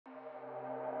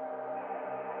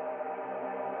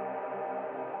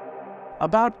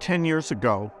About 10 years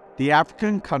ago, the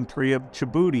African country of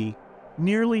Djibouti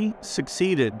nearly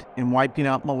succeeded in wiping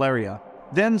out malaria.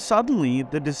 Then suddenly,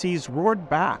 the disease roared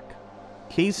back.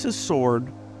 Cases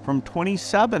soared from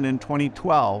 27 in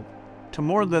 2012 to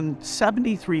more than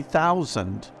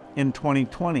 73,000 in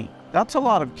 2020. That's a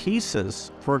lot of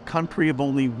cases for a country of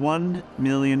only 1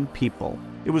 million people.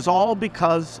 It was all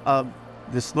because of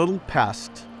this little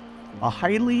pest, a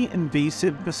highly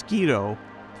invasive mosquito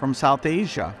from South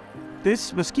Asia.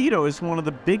 This mosquito is one of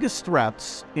the biggest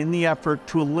threats in the effort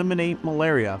to eliminate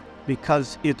malaria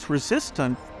because it's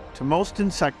resistant to most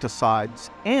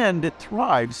insecticides and it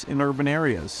thrives in urban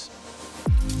areas.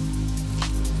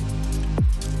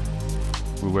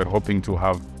 We were hoping to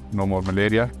have no more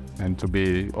malaria and to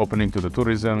be opening to the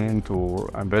tourism, to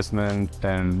investment,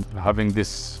 and having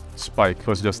this spike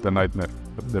was just a nightmare,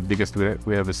 the biggest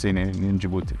we ever seen in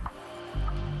Djibouti.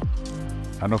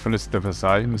 Anopheles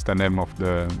staphylococcus is the name of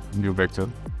the new vector,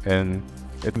 and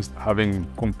it is having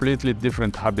completely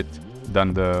different habit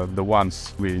than the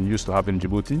ones we used to have in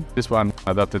Djibouti. This one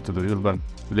adapted to the urban,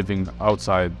 living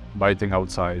outside, biting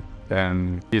outside,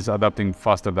 and is adapting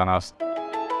faster than us.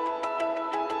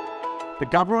 The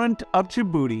government of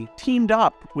Djibouti teamed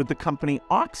up with the company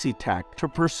Oxitec to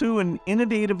pursue an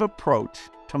innovative approach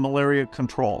to malaria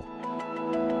control.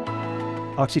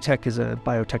 Oxitec is a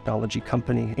biotechnology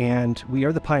company, and we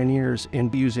are the pioneers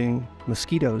in using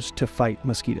mosquitoes to fight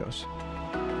mosquitoes.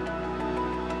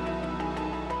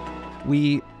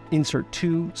 We insert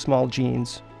 2 small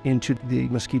genes into the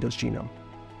mosquito's genome,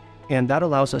 and that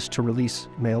allows us to release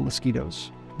male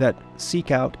mosquitoes that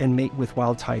seek out and mate with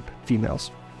wild-type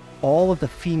females. All of the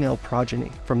female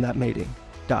progeny from that mating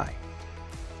die,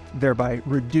 thereby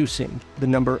reducing the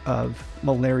number of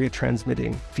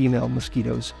malaria-transmitting female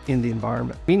mosquitoes in the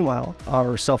environment. Meanwhile,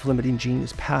 our self-limiting gene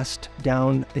is passed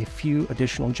down a few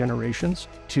additional generations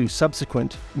to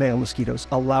subsequent male mosquitoes,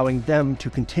 allowing them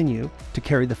to continue to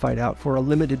carry the fight out for a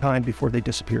limited time before they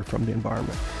disappear from the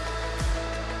environment.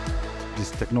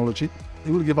 This technology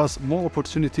will give us more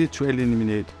opportunity to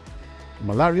eliminate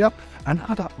malaria and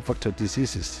other vector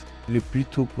diseases. Le plus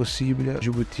tôt possible,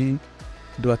 Djibouti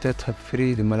doit être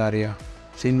free de malaria.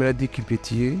 C'est une maladie qui peut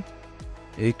tuer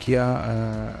et qui a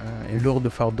un lourd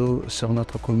fardeau sur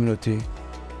notre communauté.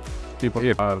 People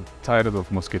here are tired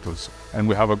of mosquitoes, and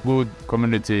we have a good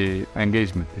community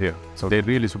engagement here. So they're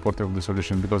really supportive of the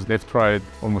solution because they've tried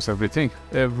almost everything,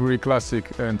 every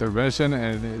classic intervention,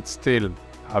 and it's still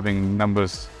having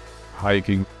numbers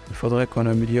hiking. Il faudrait qu'on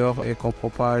améliore et qu'on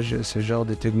propage ce genre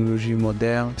de technologie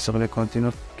moderne sur le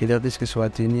continent, que les risques soient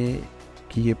atténués,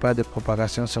 qu'il n'y ait pas de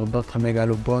propagation sur d'autres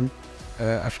mégalopodes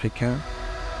africains.